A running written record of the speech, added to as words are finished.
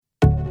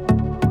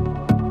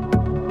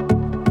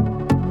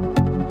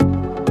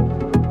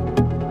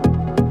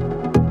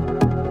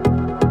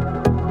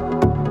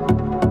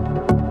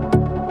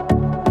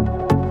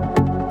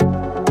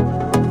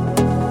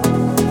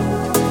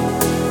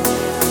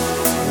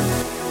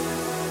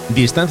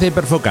Distancia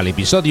hiperfocal,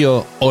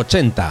 episodio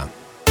 80.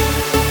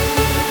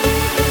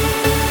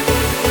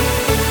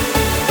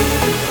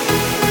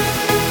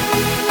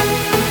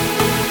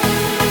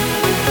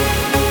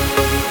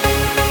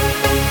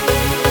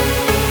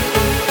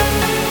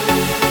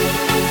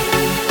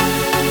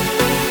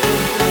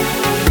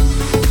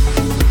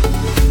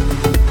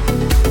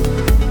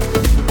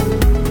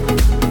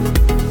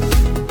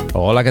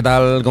 Hola, ¿qué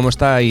tal? ¿Cómo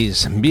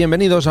estáis?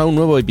 Bienvenidos a un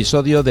nuevo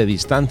episodio de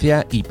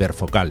Distancia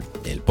hiperfocal,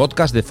 el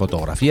podcast de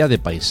fotografía de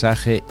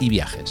paisaje y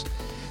viajes.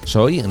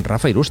 Soy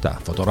Rafa Irusta,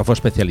 fotógrafo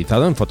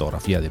especializado en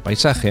fotografía de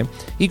paisaje,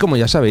 y como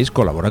ya sabéis,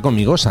 colabora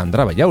conmigo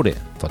Sandra Vallaure,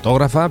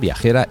 fotógrafa,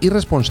 viajera y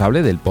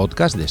responsable del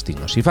podcast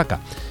Destinos y Faca.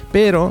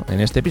 Pero en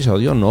este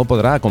episodio no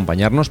podrá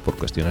acompañarnos por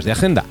cuestiones de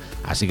agenda,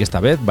 así que esta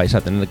vez vais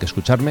a tener que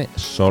escucharme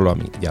solo a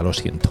mí, ya lo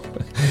siento.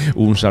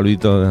 Un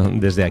saludito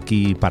desde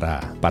aquí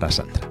para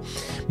Sandra.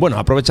 Bueno,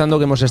 aprovechando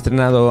que hemos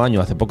estrenado año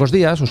hace pocos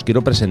días, os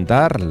quiero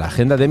presentar la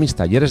agenda de mis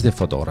talleres de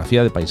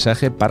fotografía de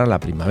paisaje para la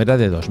primavera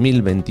de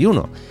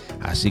 2021.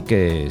 Así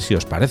que, si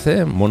os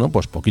parece, bueno,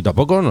 pues poquito a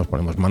poco nos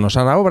ponemos manos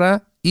a la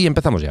obra y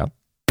empezamos ya.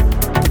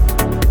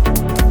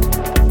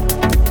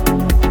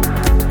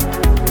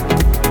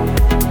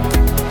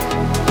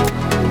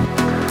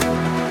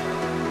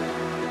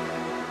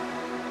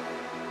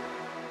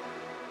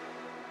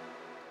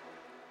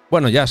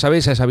 Bueno, ya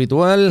sabéis, es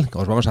habitual,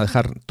 os vamos a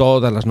dejar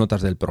todas las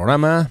notas del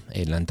programa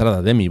en la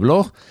entrada de mi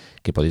blog,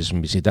 que podéis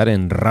visitar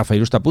en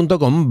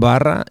rafairusta.com/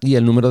 y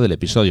el número del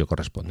episodio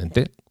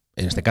correspondiente,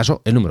 en este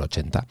caso el número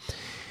 80.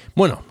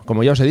 Bueno,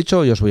 como ya os he dicho,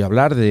 hoy os voy a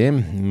hablar de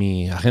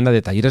mi agenda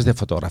de talleres de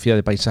fotografía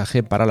de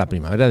paisaje para la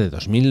primavera de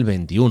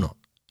 2021.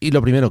 Y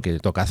lo primero que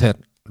toca hacer,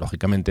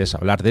 lógicamente, es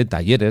hablar de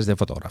talleres de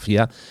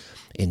fotografía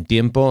en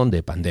tiempo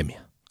de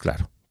pandemia.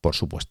 Claro, por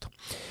supuesto.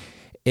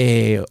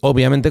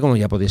 Obviamente, como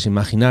ya podéis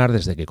imaginar,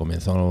 desde que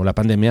comenzó la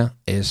pandemia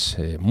es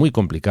muy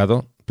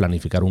complicado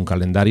planificar un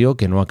calendario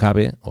que no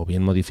acabe o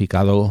bien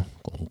modificado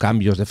con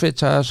cambios de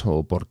fechas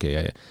o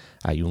porque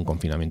hay un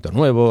confinamiento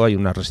nuevo, hay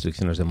unas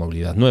restricciones de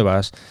movilidad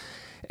nuevas.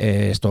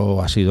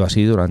 Esto ha sido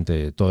así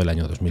durante todo el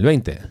año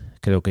 2020.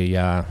 Creo que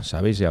ya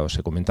sabéis, ya os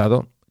he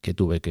comentado que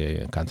tuve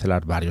que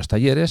cancelar varios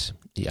talleres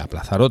y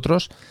aplazar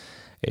otros.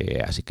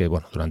 Así que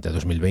bueno, durante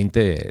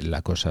 2020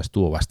 la cosa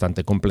estuvo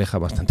bastante compleja,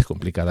 bastante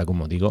complicada,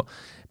 como digo,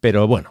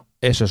 pero bueno,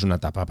 eso es una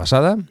etapa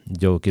pasada.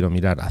 Yo quiero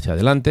mirar hacia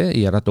adelante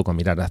y ahora toca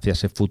mirar hacia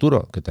ese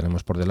futuro que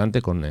tenemos por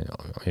delante con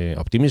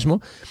optimismo,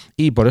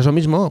 y por eso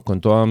mismo,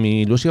 con toda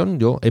mi ilusión,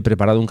 yo he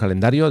preparado un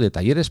calendario de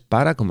talleres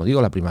para, como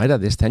digo, la primavera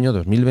de este año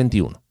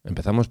 2021.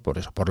 Empezamos por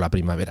eso, por la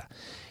primavera.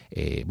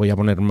 Voy a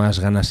poner más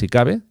ganas si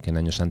cabe que en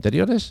años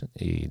anteriores,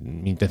 y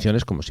mi intención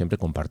es, como siempre,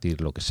 compartir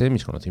lo que sé,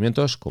 mis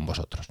conocimientos con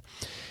vosotros.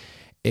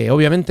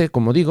 Obviamente,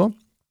 como digo,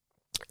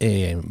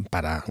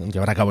 para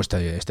llevar a cabo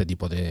este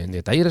tipo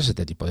de talleres,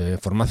 este tipo de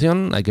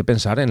formación, hay que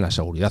pensar en la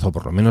seguridad, o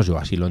por lo menos yo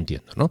así lo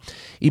entiendo, ¿no?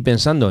 Y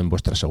pensando en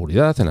vuestra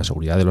seguridad, en la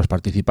seguridad de los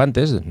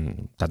participantes,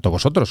 tanto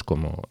vosotros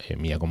como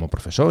mía como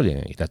profesor y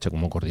Irache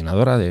como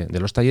coordinadora de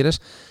los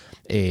talleres,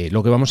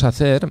 lo que vamos a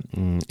hacer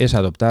es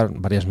adoptar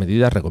varias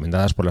medidas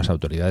recomendadas por las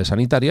autoridades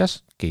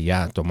sanitarias, que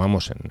ya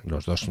tomamos en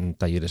los dos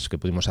talleres que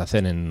pudimos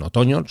hacer en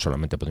otoño.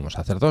 Solamente pudimos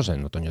hacer dos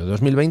en otoño de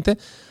 2020,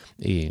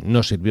 y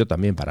nos sirvió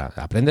también para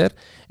aprender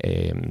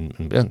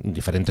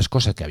diferentes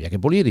cosas que había que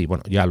pulir, y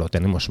bueno, ya lo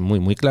tenemos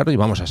muy claro y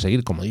vamos a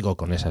seguir, como digo,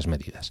 con esas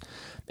medidas.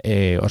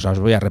 Os las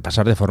voy a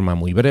repasar de forma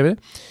muy breve.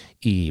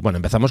 Y bueno,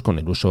 empezamos con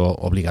el uso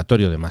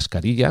obligatorio de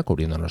mascarilla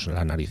cubriéndonos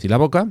la nariz y la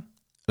boca,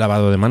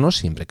 lavado de manos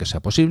siempre que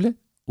sea posible,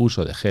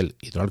 uso de gel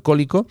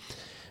hidroalcohólico,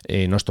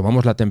 nos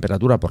tomamos la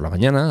temperatura por la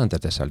mañana antes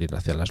de salir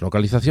hacia las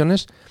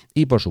localizaciones,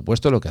 y por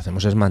supuesto lo que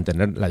hacemos es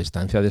mantener la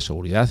distancia de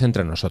seguridad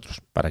entre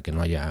nosotros para que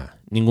no haya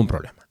ningún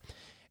problema.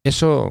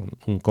 Eso,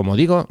 como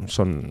digo,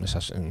 son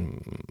esas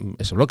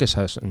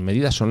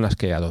medidas son las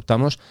que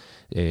adoptamos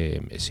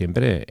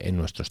siempre en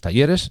nuestros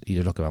talleres, y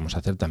es lo que vamos a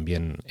hacer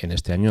también en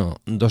este año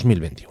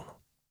 2021.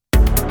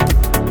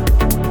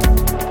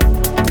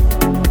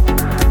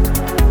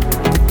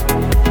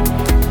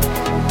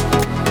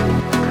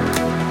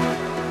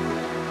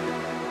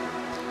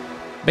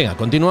 Venga,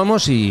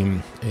 continuamos y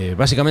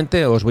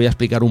básicamente os voy a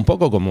explicar un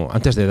poco, como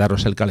antes de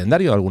daros el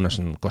calendario,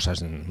 algunas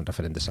cosas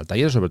referentes al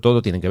taller. Sobre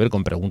todo tienen que ver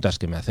con preguntas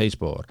que me hacéis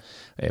por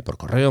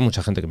correo,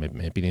 mucha gente que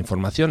me pide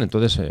información,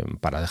 entonces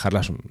para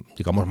dejarlas,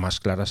 digamos, más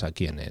claras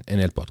aquí en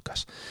el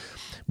podcast.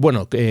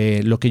 Bueno,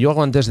 lo que yo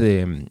hago antes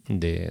de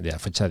la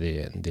fecha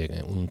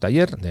de un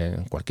taller,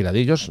 de cualquiera de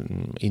ellos,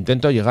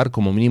 intento llegar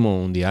como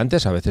mínimo un día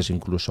antes, a veces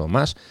incluso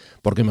más,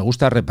 porque me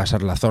gusta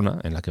repasar la zona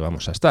en la que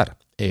vamos a estar.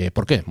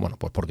 ¿Por qué? Bueno,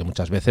 pues porque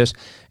muchas veces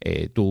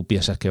tú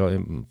piensas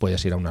que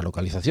puedes ir a una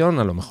localización,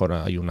 a lo mejor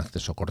hay un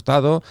acceso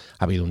cortado,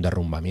 ha habido un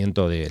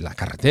derrumbamiento de la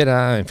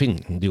carretera, en fin,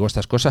 digo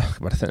estas cosas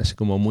que parecen así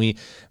como muy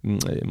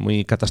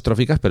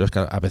catastróficas, pero es que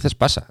a veces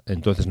pasa.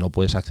 Entonces no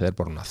puedes acceder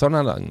por una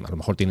zona, a lo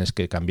mejor tienes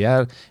que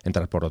cambiar,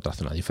 entrar por otra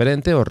zona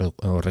diferente o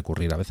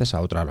recurrir a veces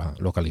a otra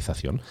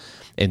localización.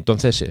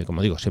 Entonces,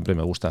 como digo, siempre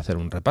me gusta hacer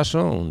un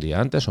repaso un día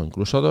antes o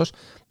incluso dos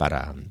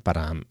para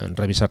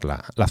revisar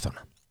la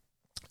zona.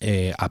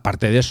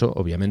 Aparte de eso,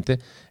 obviamente,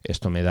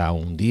 esto me da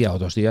un día o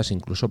 2 días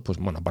incluso, pues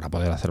bueno, para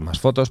poder hacer más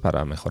fotos,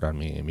 para mejorar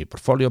mi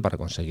portfolio, para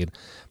conseguir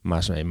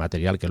más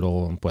material que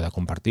luego pueda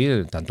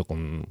compartir, tanto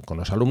con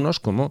los alumnos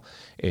como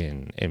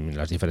en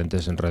las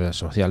diferentes redes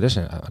sociales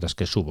a las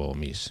que subo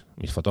mis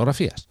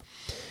fotografías.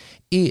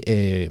 Y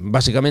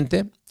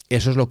básicamente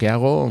eso es lo que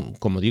hago,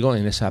 como digo,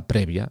 en esa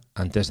previa,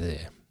 antes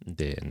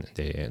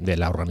de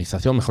la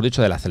organización, mejor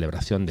dicho, de la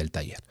celebración del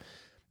taller.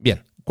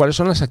 Bien, ¿cuáles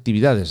son las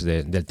actividades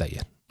del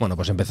taller? Bueno,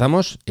 pues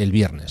empezamos el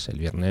viernes. El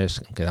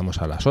viernes quedamos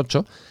a las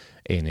 8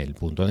 en el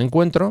punto de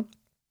encuentro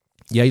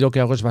y ahí lo que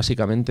hago es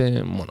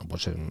básicamente, bueno,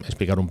 pues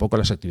explicar un poco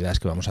las actividades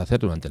que vamos a hacer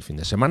durante el fin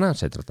de semana.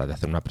 Se trata de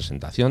hacer una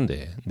presentación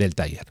del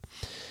taller.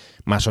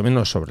 Más o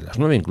menos sobre las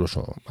 9,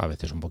 incluso a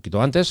veces un poquito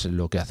antes,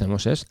 lo que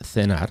hacemos es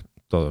cenar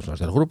todos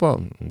los del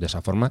grupo. De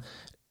esa forma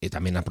y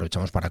también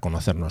aprovechamos para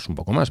conocernos un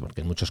poco más,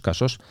 porque en muchos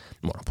casos,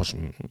 bueno, pues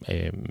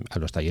a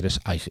los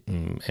talleres hay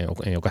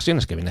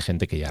ocasiones que viene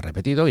gente que ya ha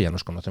repetido y ya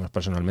nos conocemos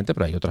personalmente,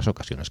 pero hay otras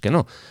ocasiones que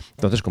no.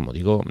 Entonces, como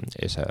digo,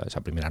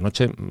 esa primera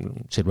noche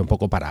sirve un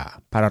poco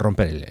para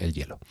romper el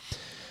hielo.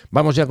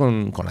 Vamos ya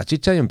con la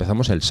chicha y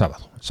empezamos el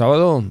sábado. El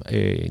sábado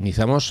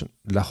iniciamos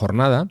la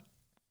jornada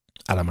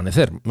al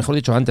amanecer, mejor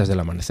dicho, antes del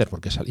amanecer,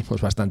 porque salimos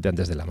bastante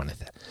antes del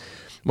amanecer.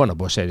 Bueno,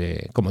 pues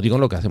como digo,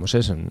 lo que hacemos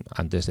es,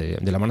 antes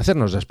del amanecer,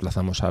 nos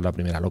desplazamos a la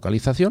primera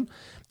localización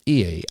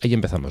y ahí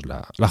empezamos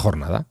la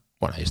jornada.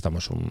 Bueno, ahí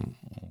estamos un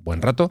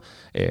buen rato,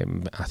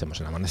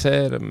 hacemos el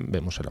amanecer,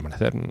 vemos el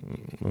amanecer,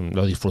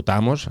 lo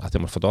disfrutamos,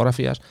 hacemos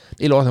fotografías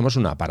y luego hacemos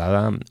una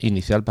parada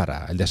inicial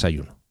para el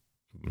desayuno.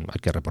 Hay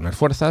que reponer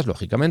fuerzas,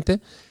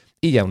 lógicamente,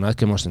 y ya una vez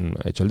que hemos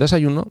hecho el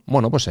desayuno,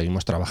 bueno, pues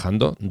seguimos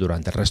trabajando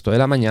durante el resto de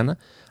la mañana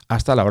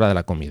hasta la hora de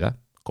la comida.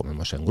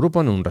 Comemos en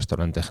grupo en un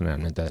restaurante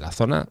generalmente de la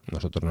zona,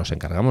 nosotros nos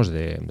encargamos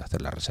de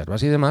hacer las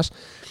reservas y demás,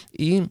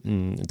 y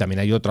también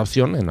hay otra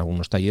opción en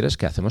algunos talleres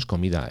que hacemos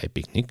comida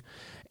picnic.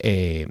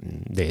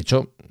 De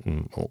hecho,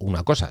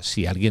 una cosa,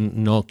 si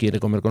alguien no quiere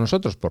comer con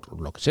nosotros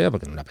por lo que sea,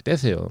 porque no le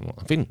apetece, o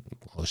en fin,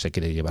 o se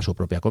quiere llevar su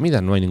propia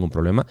comida, no hay ningún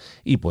problema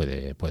y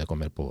puede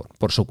comer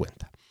por su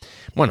cuenta.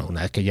 Bueno,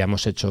 una vez que ya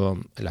hemos hecho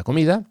la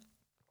comida,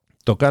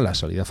 toca la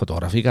salida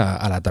fotográfica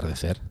al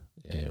atardecer.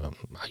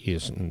 Ahí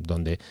es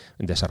donde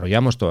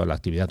desarrollamos toda la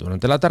actividad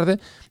durante la tarde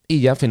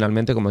y ya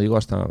finalmente, como digo,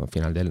 hasta el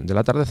final del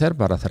atardecer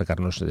para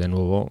acercarnos de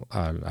nuevo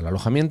al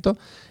alojamiento,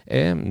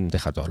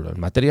 deja todo el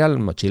material,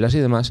 mochilas y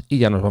demás y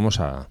ya nos vamos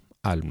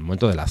al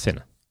momento de la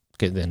cena,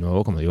 que de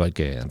nuevo, como digo, hay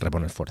que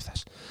reponer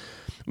fuerzas.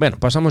 Bueno,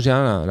 pasamos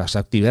ya a las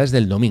actividades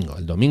del domingo.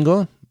 El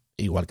domingo,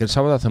 igual que el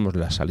sábado, hacemos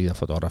la salida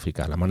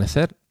fotográfica al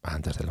amanecer,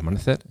 antes del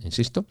amanecer,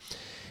 insisto.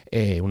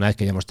 Una vez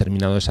que ya hemos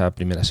terminado esa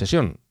primera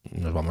sesión,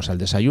 nos vamos al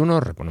desayuno,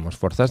 reponemos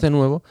fuerzas de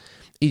nuevo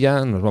y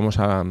ya nos vamos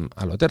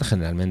al hotel,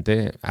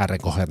 generalmente a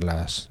recoger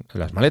las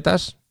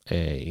maletas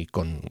y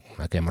una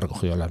vez que hemos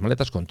recogido las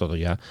maletas, con todo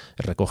ya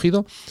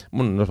recogido,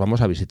 bueno, nos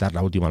vamos a visitar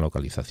la última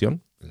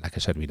localización, la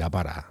que servirá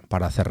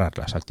para cerrar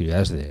las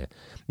actividades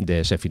de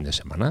ese fin de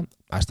semana,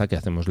 hasta que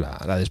hacemos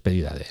la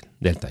despedida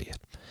del taller.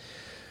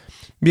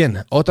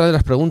 Bien, otra de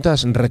las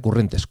preguntas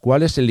recurrentes,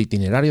 ¿cuál es el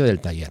itinerario del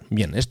taller?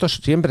 Bien, esto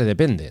siempre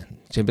depende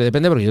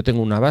porque yo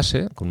tengo una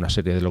base con una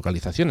serie de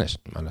localizaciones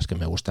a las que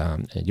me gusta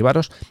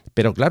llevaros,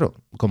 pero claro,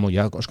 como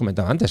ya os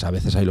comentaba antes, a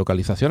veces hay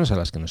localizaciones a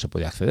las que no se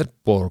puede acceder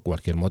por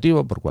cualquier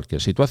motivo, por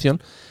cualquier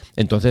situación,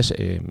 entonces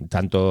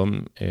tanto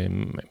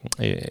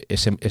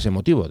ese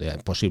motivo de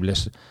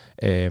posibles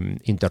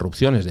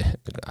interrupciones de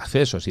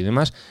accesos y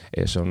demás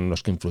son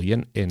los que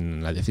influyen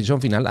en la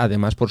decisión final,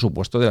 además, por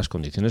supuesto, de las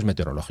condiciones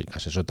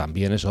meteorológicas. Eso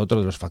también es otro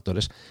de los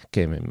factores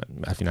que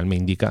al final me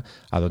indica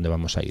a dónde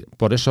vamos a ir.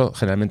 Por eso,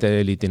 generalmente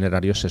el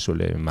itinerario se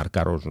suele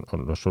marcar o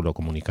lo suelo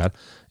comunicar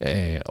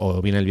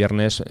o bien el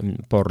viernes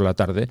por la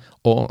tarde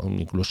o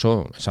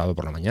incluso sábado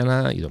por la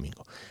mañana y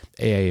domingo.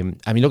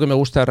 A mí lo que me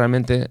gusta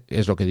realmente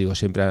es lo que digo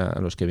siempre a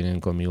los que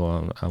vienen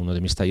conmigo a uno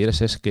de mis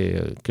talleres, es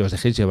que os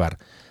dejéis llevar.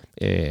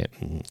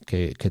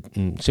 Que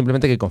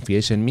simplemente que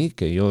confiéis en mí,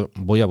 que yo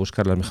voy a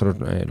buscar las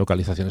mejores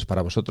localizaciones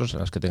para vosotros,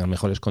 las que tengan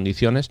mejores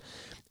condiciones,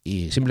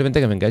 y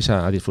simplemente que vengáis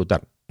a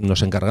disfrutar.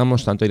 Nos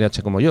encargamos, tanto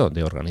Irache como yo,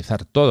 de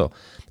organizar todo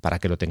para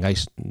que lo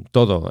tengáis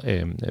todo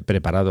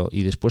preparado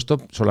y dispuesto,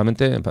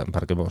 solamente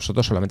para que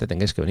vosotros solamente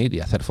tengáis que venir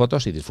y hacer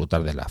fotos y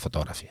disfrutar de la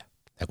fotografía.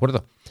 ¿De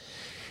acuerdo?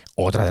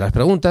 Otra de las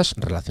preguntas,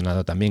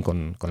 relacionada también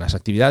con las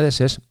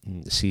actividades, es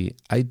si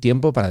hay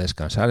tiempo para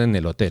descansar en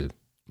el hotel.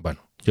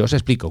 Bueno, yo os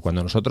explico,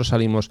 cuando nosotros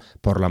salimos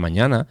por la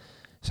mañana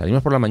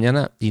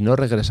y no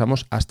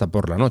regresamos hasta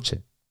por la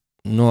noche.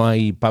 No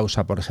hay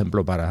pausa, por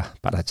ejemplo, para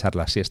echar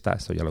la siesta.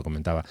 Esto ya lo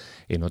comentaba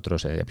en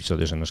otros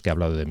episodios en los que he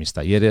hablado de mis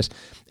talleres.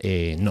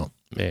 No,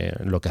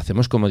 lo que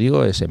hacemos, como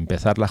digo, es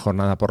empezar la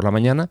jornada por la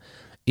mañana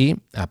y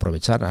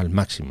aprovechar al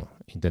máximo.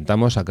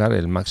 Intentamos sacar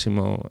el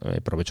máximo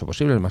provecho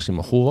posible, el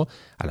máximo jugo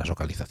a las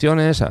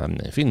localizaciones,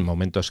 en fin,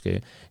 momentos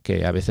que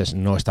a veces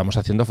no estamos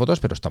haciendo fotos,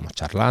 pero estamos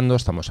charlando,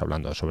 estamos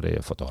hablando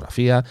sobre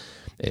fotografía.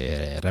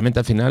 Realmente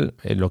al final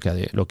lo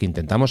que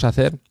intentamos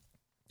hacer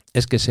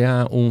es que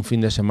sea un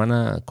fin de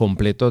semana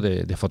completo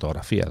de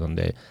fotografía,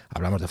 donde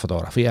hablamos de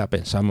fotografía,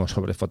 pensamos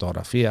sobre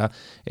fotografía,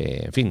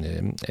 en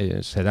fin,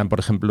 se dan, por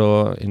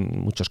ejemplo,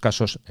 en muchos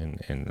casos,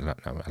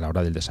 a la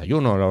hora del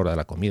desayuno, a la hora de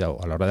la comida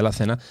o a la hora de la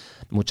cena,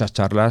 muchas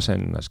charlas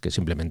en las que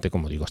simplemente,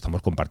 como digo,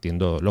 estamos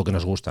compartiendo lo que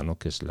nos gusta, ¿no?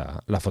 Que es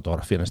la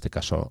fotografía, en este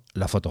caso,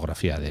 la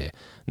fotografía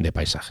de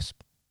paisajes.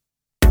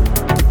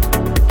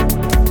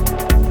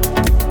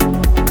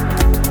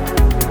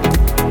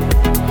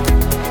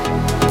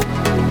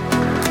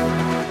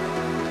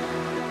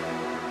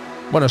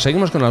 Bueno,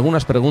 seguimos con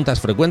algunas preguntas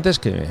frecuentes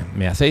que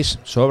me hacéis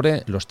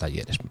sobre los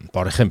talleres.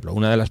 Por ejemplo,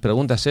 una de las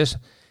preguntas es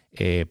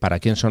 ¿para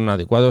quién son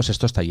adecuados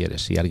estos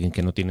talleres? Si alguien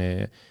que no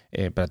tiene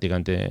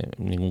prácticamente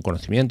ningún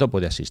conocimiento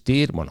puede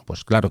asistir. Bueno,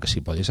 pues claro que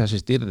sí, podéis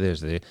asistir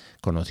desde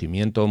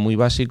conocimiento muy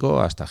básico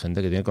hasta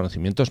gente que tiene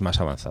conocimientos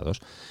más avanzados.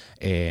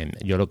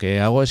 Yo lo que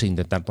hago es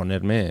intentar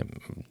ponerme,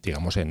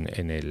 digamos, en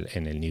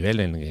el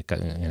nivel en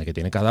el que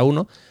tiene cada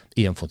uno,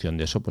 y en función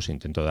de eso pues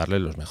intento darle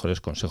los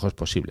mejores consejos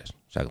posibles.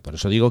 O sea, por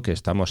eso digo que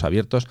estamos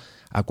abiertos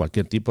a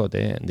cualquier tipo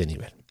de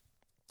nivel.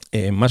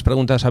 Más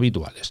preguntas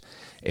habituales.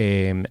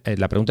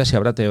 La pregunta es si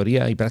habrá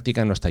teoría y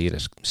práctica en los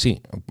talleres.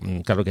 Sí,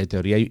 claro que hay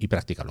teoría y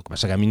práctica. Lo que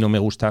pasa es que a mí no me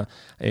gusta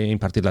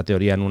impartir la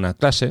teoría en una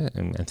clase,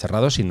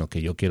 encerrado, sino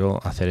que yo quiero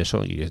hacer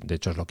eso, y de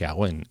hecho es lo que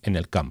hago en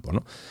el campo,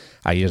 ¿no?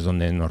 Ahí es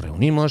donde nos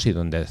reunimos y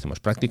donde hacemos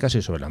prácticas,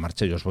 y sobre la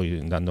marcha yo os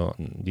voy dando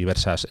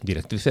diversas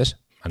directrices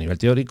a nivel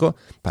teórico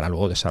para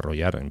luego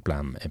desarrollar en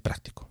plan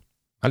práctico.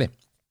 ¿Vale?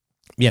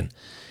 Bien.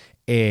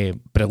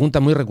 Pregunta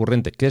muy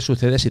recurrente: ¿qué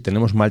sucede si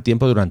tenemos mal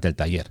tiempo durante el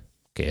taller?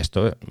 Que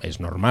esto es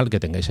normal que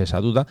tengáis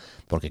esa duda,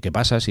 porque ¿qué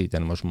pasa si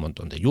tenemos un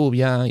montón de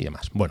lluvia y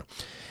demás? Bueno,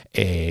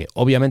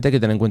 obviamente hay que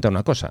tener en cuenta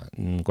una cosa.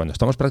 Cuando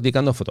estamos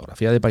practicando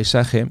fotografía de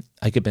paisaje,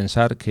 hay que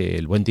pensar que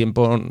el buen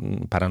tiempo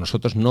para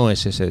nosotros no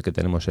es ese que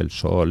tenemos el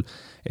sol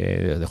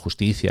de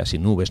justicia,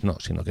 sin nubes, no,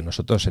 sino que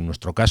nosotros, en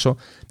nuestro caso,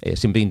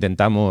 siempre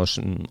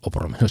intentamos, o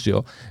por lo menos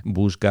yo,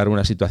 buscar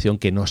una situación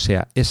que no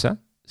sea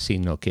esa,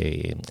 sino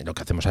que lo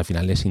que hacemos al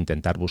final es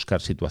intentar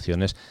buscar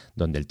situaciones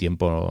donde el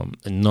tiempo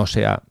no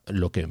sea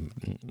lo que,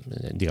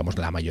 digamos,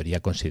 la mayoría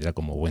considera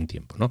como buen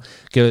tiempo, ¿no?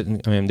 Quiero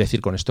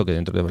decir con esto que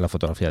dentro de la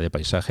fotografía de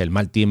paisaje el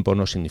mal tiempo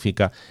no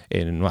significa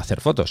no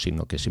hacer fotos,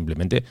 sino que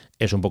simplemente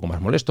es un poco más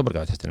molesto, porque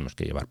a veces tenemos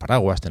que llevar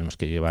paraguas, tenemos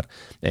que llevar,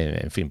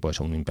 en fin, pues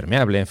un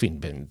impermeable, en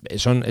fin,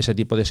 son ese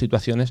tipo de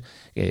situaciones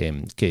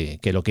que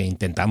lo que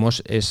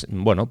intentamos es,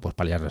 bueno, pues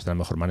paliarlas de la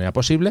mejor manera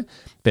posible,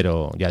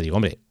 pero ya digo,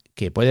 hombre,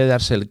 ¿que puede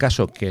darse el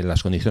caso que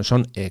las condiciones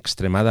son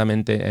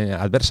extremadamente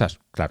adversas?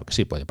 Claro que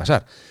sí, puede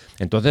pasar.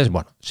 Entonces,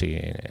 bueno, si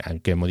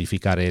hay que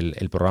modificar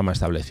el programa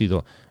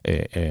establecido,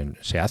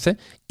 se hace.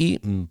 Y,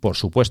 por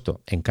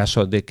supuesto, en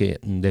caso de que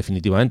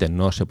definitivamente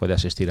no se puede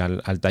asistir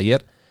al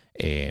taller,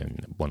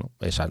 bueno,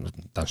 es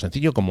tan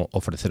sencillo como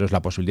ofreceros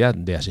la posibilidad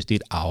de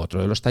asistir a otro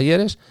de los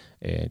talleres,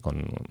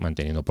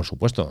 manteniendo, por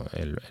supuesto,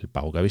 el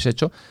pago que habéis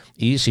hecho,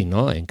 y si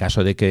no, en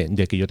caso de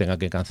que yo tenga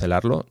que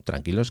cancelarlo,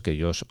 tranquilos, que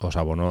yo os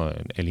abono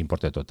el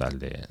importe total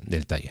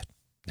del taller.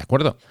 ¿De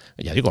acuerdo?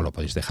 Ya digo, lo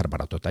podéis dejar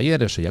para otro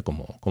taller, eso ya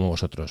como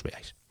vosotros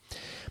veáis.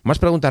 Más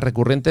preguntas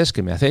recurrentes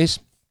que me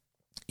hacéis,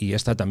 y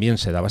esta también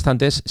se da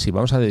bastante, es si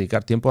vamos a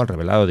dedicar tiempo al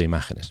revelado de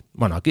imágenes.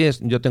 Bueno, aquí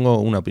yo tengo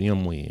una opinión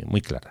muy,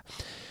 muy clara.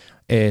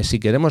 Si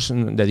queremos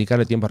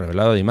dedicarle tiempo a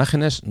revelado de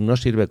imágenes, no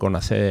sirve con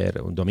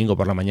hacer un domingo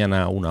por la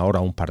mañana 1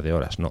 hora o un par de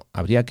horas, no.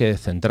 Habría que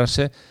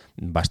centrarse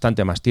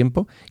bastante más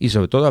tiempo, y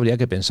sobre todo habría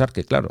que pensar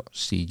que, claro,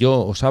 si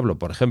yo os hablo,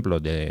 por ejemplo,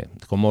 de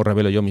cómo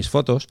revelo yo mis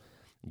fotos,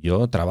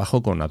 yo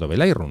trabajo con Adobe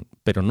Lightroom,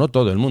 pero no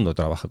todo el mundo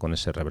trabaja con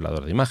ese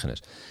revelador de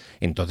imágenes.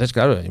 Entonces,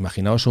 claro,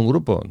 imaginaos un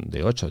grupo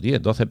de 8,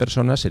 10, 12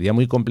 personas, sería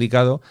muy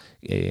complicado,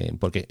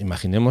 porque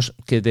imaginemos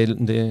que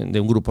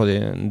de un grupo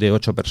de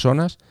 8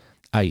 personas,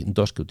 hay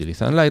 2 que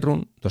utilizan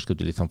Lightroom, 2 que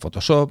utilizan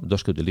Photoshop,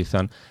 2 que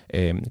utilizan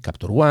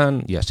Capture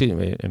One, y así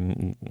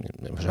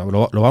o sea,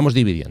 lo vamos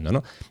dividiendo,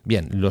 ¿no?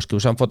 Bien, los que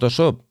usan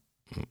Photoshop,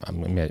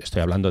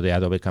 estoy hablando de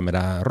Adobe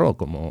Camera Raw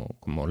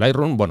como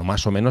Lightroom, bueno,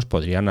 más o menos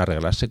podrían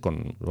arreglarse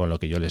con lo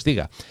que yo les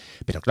diga.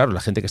 Pero claro, la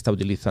gente que está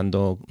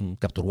utilizando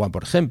Capture One,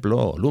 por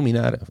ejemplo, o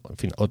Luminar, en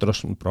fin,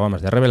 otros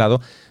programas de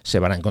revelado, se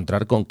van a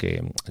encontrar con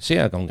que, sí,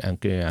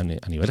 aunque a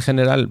nivel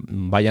general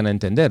vayan a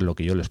entender lo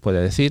que yo les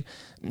pueda decir,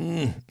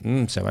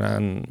 se van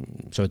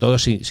a, sobre todo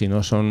si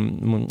no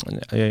son,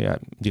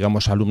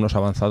 digamos, alumnos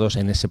avanzados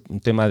en ese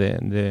tema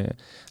de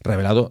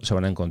revelado, se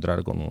van a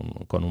encontrar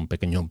con un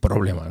pequeño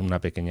problema,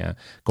 una pequeña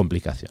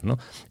complicación, ¿no?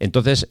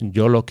 Entonces,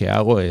 yo lo que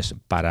hago es,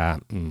 para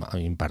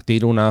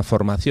impartir una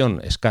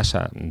formación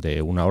escasa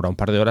de 1 hora, un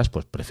par de horas,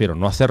 pues prefiero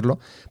no hacerlo,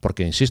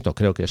 porque, insisto,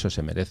 creo que eso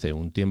se merece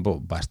un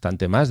tiempo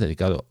bastante más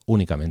dedicado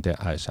únicamente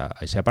a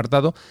ese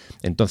apartado.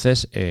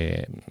 Entonces,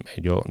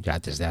 yo ya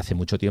desde hace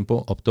mucho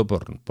tiempo opto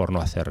por no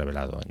hacer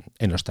revelado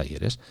en los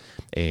talleres.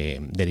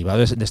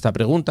 Derivado de esta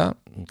pregunta,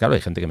 claro,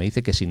 hay gente que me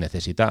dice que si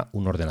necesita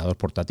un ordenador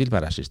portátil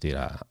para asistir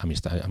a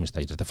mis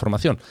talleres de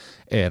formación.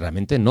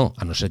 Realmente no,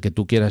 a no ser que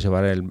tú quieras llevar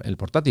el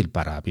portátil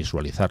para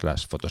visualizar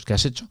las fotos que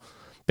has hecho,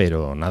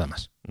 pero nada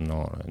más.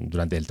 No,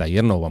 durante el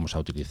taller no vamos a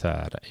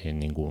utilizar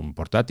ningún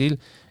portátil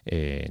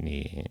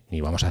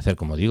ni vamos a hacer,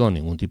 como digo,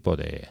 ningún tipo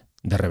de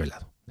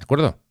revelado. ¿De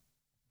acuerdo?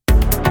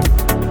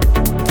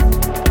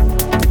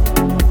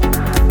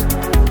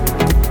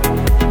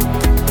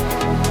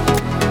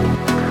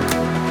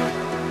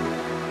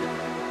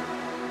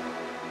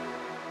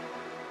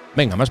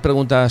 Venga, más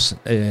preguntas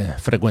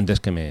frecuentes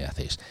que me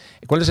hacéis.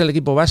 ¿Cuál es el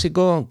equipo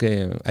básico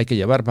que hay que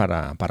llevar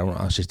para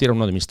asistir a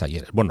uno de mis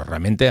talleres? Bueno,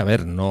 realmente, a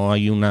ver, no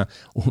hay una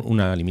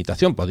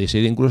limitación. Podéis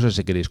ir incluso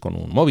si queréis con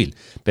un móvil,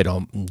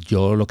 pero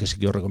yo lo que sí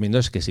que os recomiendo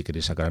es que si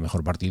queréis sacar el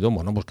mejor partido,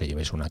 bueno, pues que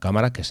llevéis una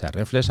cámara que sea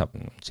reflex,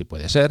 si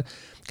puede ser,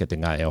 que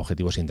tenga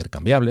objetivos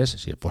intercambiables,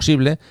 si es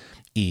posible.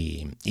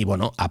 Y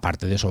bueno,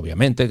 aparte de eso,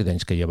 obviamente, que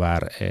tenéis que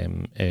llevar,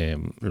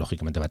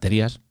 lógicamente,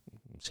 baterías.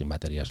 Sin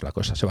baterías la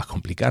cosa se va a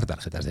complicar,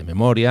 tarjetas de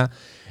memoria.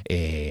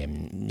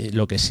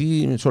 Lo que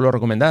sí suelo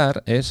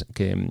recomendar es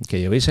que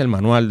llevéis el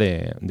manual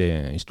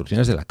de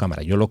instrucciones de la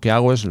cámara. Yo lo que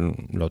hago es,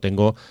 lo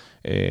tengo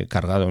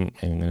cargado,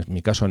 en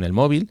mi caso, en el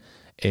móvil,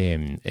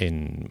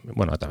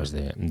 a través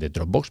de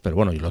Dropbox, pero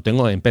bueno, yo lo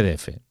tengo en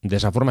PDF. De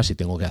esa forma, si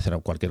tengo que hacer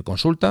cualquier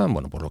consulta,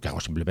 bueno, pues lo que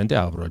hago simplemente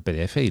abro el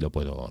PDF y lo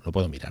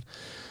puedo mirar.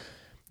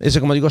 Ese,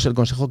 como digo, es el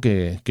consejo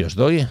que os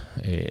doy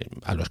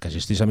a los que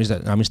asistís a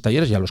mis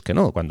talleres y a los que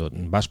no. Cuando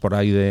vas por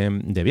ahí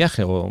de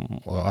viaje o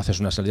haces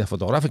una salida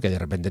fotográfica y de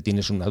repente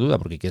tienes una duda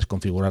porque quieres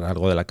configurar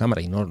algo de la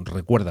cámara y no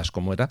recuerdas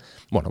cómo era,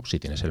 bueno, si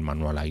tienes el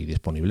manual ahí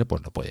disponible,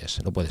 pues lo puedes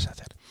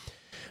hacer.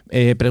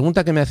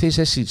 Pregunta que me hacéis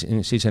es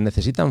si se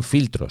necesitan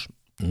filtros.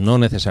 No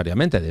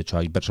necesariamente, de hecho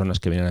hay personas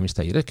que vienen a mis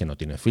talleres que no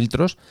tienen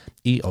filtros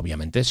y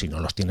obviamente si no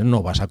los tienen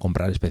no vas a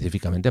comprar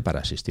específicamente para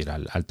asistir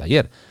al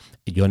taller.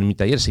 Yo en mi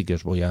taller sí que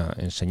os voy a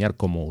enseñar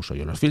cómo uso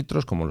yo los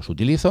filtros, cómo los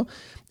utilizo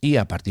y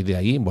a partir de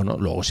ahí, bueno,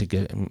 luego sí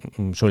que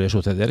suele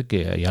suceder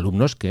que hay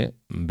alumnos que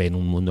ven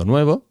un mundo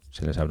nuevo,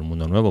 se les abre un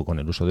mundo nuevo con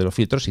el uso de los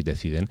filtros y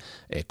deciden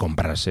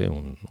comprarse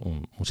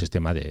un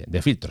sistema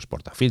de filtros,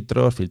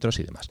 portafiltros, filtros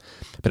y demás.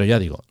 Pero ya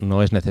digo,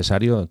 no es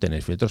necesario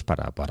tener filtros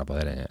para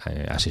poder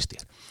asistir.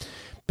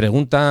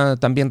 Pregunta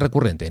también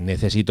recurrente,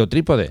 ¿necesito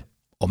trípode?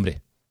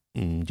 Hombre,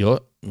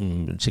 yo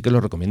sí que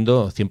lo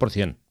recomiendo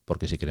 100%,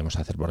 porque si queremos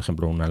hacer, por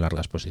ejemplo, una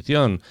larga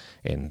exposición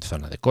en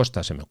zona de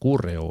costa, se me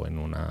ocurre, o en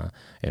una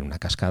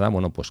cascada,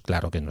 bueno, pues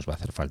claro que nos va a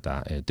hacer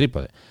falta el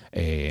trípode.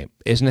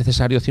 ¿Es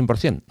necesario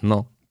 100%?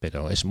 No,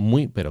 pero es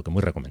muy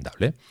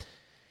recomendable.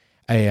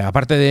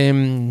 Aparte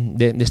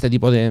de este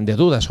tipo de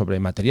dudas sobre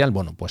material,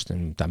 bueno, pues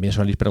también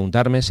soléis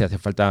preguntarme si hace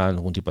falta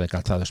algún tipo de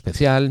calzado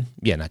especial.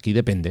 Bien, aquí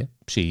depende.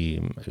 Si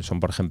son,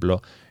 por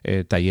ejemplo,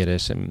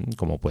 talleres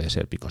como puede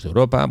ser Picos de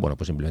Europa, bueno,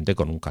 pues simplemente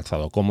con un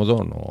calzado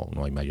cómodo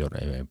no hay mayor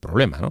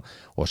problema, ¿no?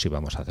 O si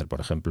vamos a hacer, por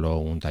ejemplo,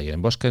 un taller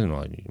en bosques,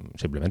 no hay,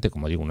 simplemente,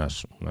 como digo,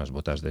 unas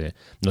botas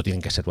no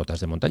tienen que ser botas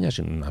de montaña,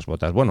 sino unas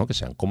botas, bueno, que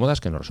sean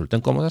cómodas, que nos resulten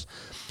cómodas.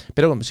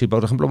 Pero si,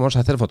 por ejemplo, vamos a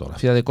hacer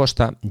fotografía de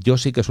costa, yo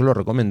sí que suelo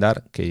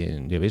recomendar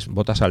que llevéis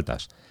botas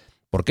altas.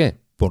 ¿Por qué?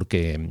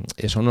 Porque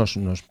eso nos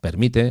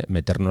permite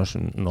meternos,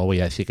 no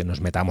voy a decir que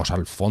nos metamos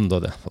al fondo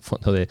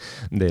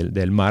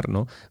del mar,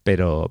 ¿no?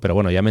 Pero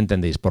bueno, ya me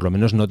entendéis, por lo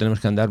menos no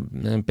tenemos que andar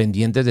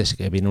pendientes de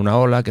que viene una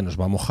ola, que nos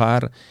va a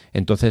mojar.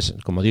 Entonces,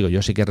 como digo,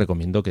 yo sí que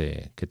recomiendo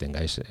que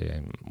tengáis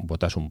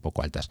botas un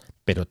poco altas.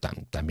 Pero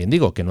también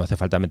digo que no hace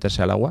falta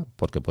meterse al agua,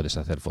 porque puedes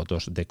hacer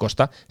fotos de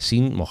costa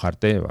sin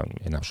mojarte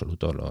en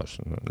absoluto los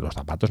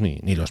zapatos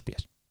ni los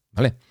pies,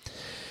 ¿vale?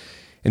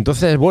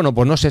 Entonces, bueno,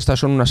 pues no sé, estas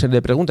son una serie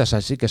de preguntas,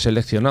 así que he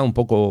seleccionado un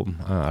poco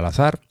al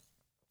azar.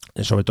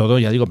 Sobre todo,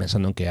 ya digo,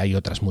 pensando en que hay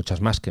otras muchas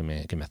más que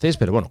me hacéis,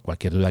 pero bueno,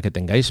 cualquier duda que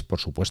tengáis, por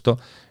supuesto,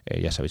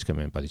 ya sabéis que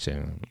podéis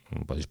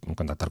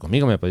contactar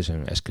conmigo, me podéis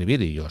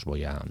escribir y os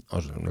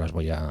las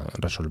voy a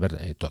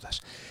resolver todas.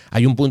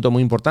 Hay un punto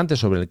muy importante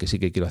sobre el que sí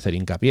que quiero hacer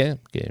hincapié,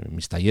 que en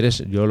mis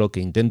talleres yo lo que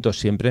intento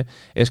siempre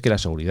es que la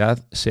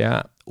seguridad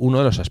sea uno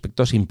de los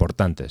aspectos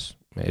importantes.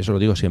 Eso lo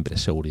digo siempre,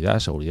 seguridad,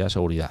 seguridad,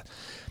 seguridad.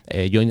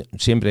 Yo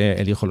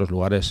siempre elijo los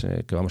lugares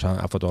que vamos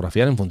a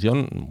fotografiar en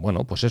función,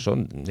 bueno, pues eso,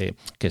 de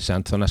que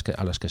sean zonas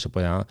a las que se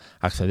pueda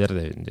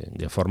acceder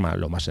de forma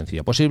lo más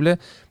sencilla posible,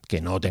 que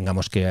no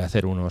tengamos que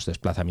hacer unos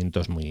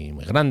desplazamientos muy,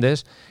 muy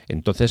grandes.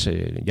 Entonces,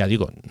 ya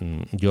digo,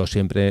 yo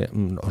siempre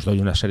os doy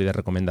una serie de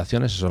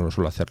recomendaciones, eso lo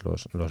suelo hacer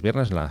los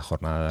viernes, en la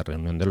jornada de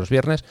reunión de los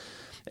viernes.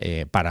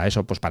 Para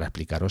eso, pues para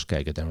explicaros que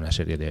hay que tener una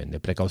serie de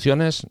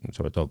precauciones,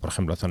 sobre todo, por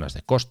ejemplo, zonas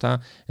de costa,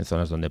 en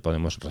zonas donde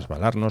podemos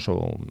resbalarnos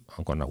o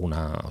con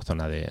alguna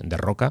zona de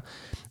roca.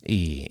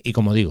 Y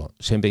como digo,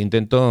 siempre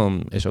intento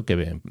eso,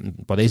 que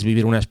podéis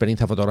vivir una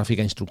experiencia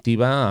fotográfica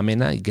instructiva,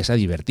 amena y que sea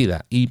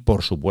divertida. Y,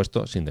 por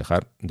supuesto, sin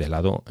dejar de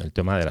lado el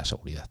tema de la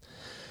seguridad.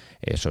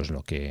 Eso es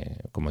lo que,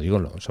 como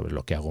digo, sobre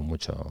lo que hago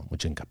mucho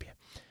hincapié.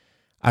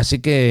 Así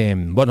que,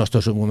 bueno, esto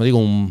es, como digo,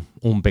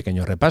 un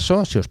pequeño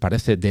repaso. Si os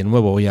parece, de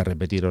nuevo voy a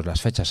repetiros las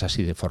fechas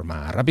así de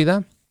forma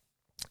rápida.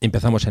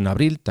 Empezamos en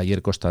abril,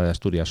 taller Costa de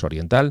Asturias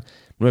Oriental,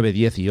 9,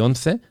 10 y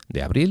 11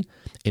 de abril.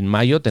 En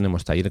mayo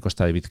tenemos taller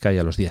Costa de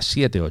Vizcaya los días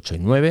 7, 8 y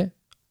 9.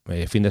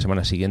 Fin de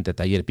semana siguiente,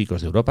 taller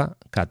Picos de Europa,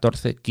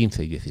 14,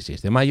 15 y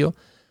 16 de mayo.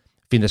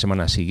 Fin de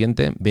semana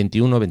siguiente,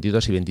 21,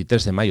 22 y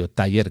 23 de mayo,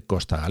 taller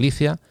Costa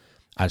Galicia.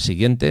 Al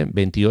siguiente,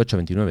 28,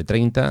 29,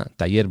 30,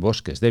 taller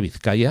Bosques de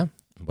Vizcaya,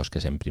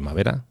 bosques en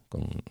primavera,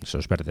 con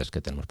esos verdes que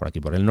tenemos por aquí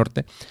por el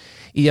norte.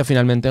 Y ya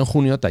finalmente en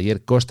junio,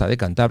 taller Costa de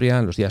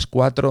Cantabria, los días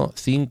 4,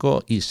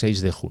 5 y 6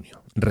 de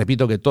junio.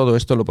 Repito que todo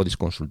esto lo podéis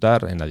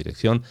consultar en la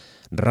dirección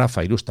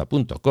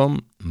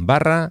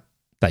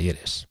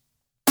rafairusta.com/talleres.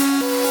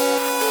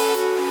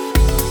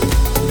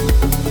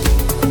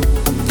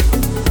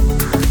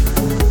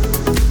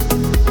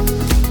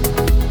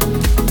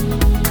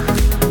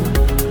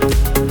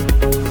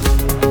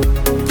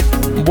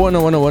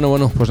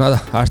 Bueno, pues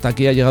nada, hasta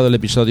aquí ha llegado el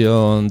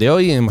episodio de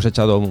hoy. Hemos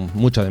echado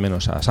mucho de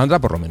menos a Sandra,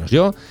 por lo menos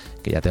yo,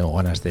 que ya tengo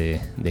ganas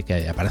de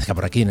que aparezca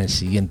por aquí en el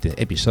siguiente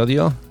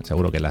episodio.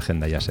 Seguro que la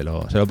agenda ya se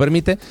lo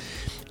permite.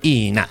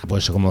 Y nada,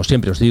 pues como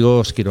siempre os digo,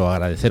 os quiero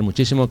agradecer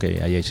muchísimo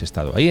que hayáis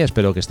estado ahí.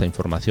 Espero que esta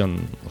información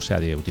os sea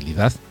de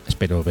utilidad.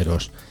 Espero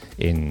veros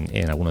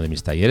en alguno de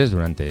mis talleres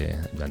durante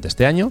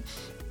este año.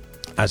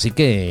 Así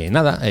que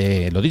nada,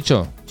 lo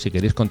dicho, si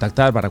queréis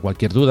contactar para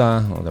cualquier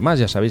duda o demás,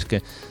 ya sabéis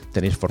que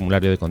tenéis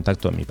formulario de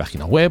contacto en mi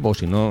página web, o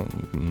si no,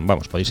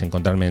 podéis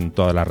encontrarme en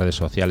todas las redes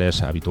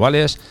sociales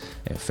habituales,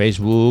 en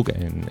Facebook,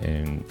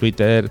 en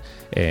Twitter,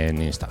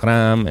 en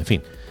Instagram, en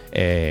fin.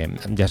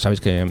 Ya sabéis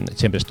que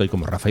siempre estoy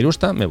como Rafa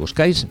Irusta, me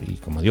buscáis y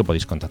como digo,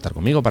 podéis contactar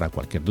conmigo para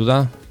cualquier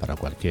duda, para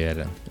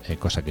cualquier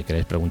cosa que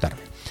queráis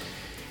preguntarme.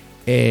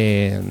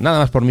 Nada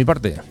más por mi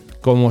parte.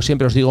 Como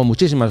siempre os digo,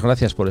 muchísimas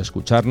gracias por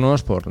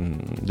escucharnos, por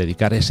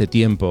dedicar ese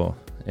tiempo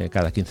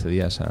cada 15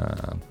 días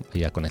a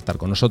conectar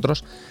con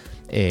nosotros.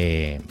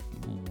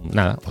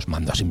 Nada, os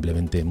mando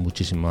simplemente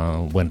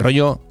muchísimo buen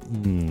rollo.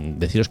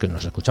 Deciros que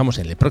nos escuchamos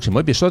en el próximo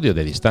episodio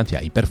de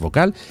Distancia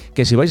Hiperfocal,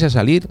 que si vais a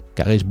salir,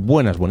 que hagáis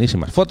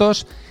buenísimas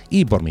fotos,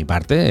 y por mi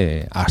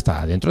parte,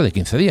 hasta dentro de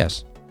 15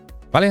 días.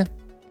 ¿Vale?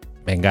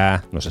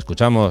 Venga, nos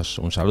escuchamos.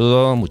 Un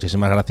saludo,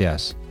 muchísimas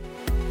gracias.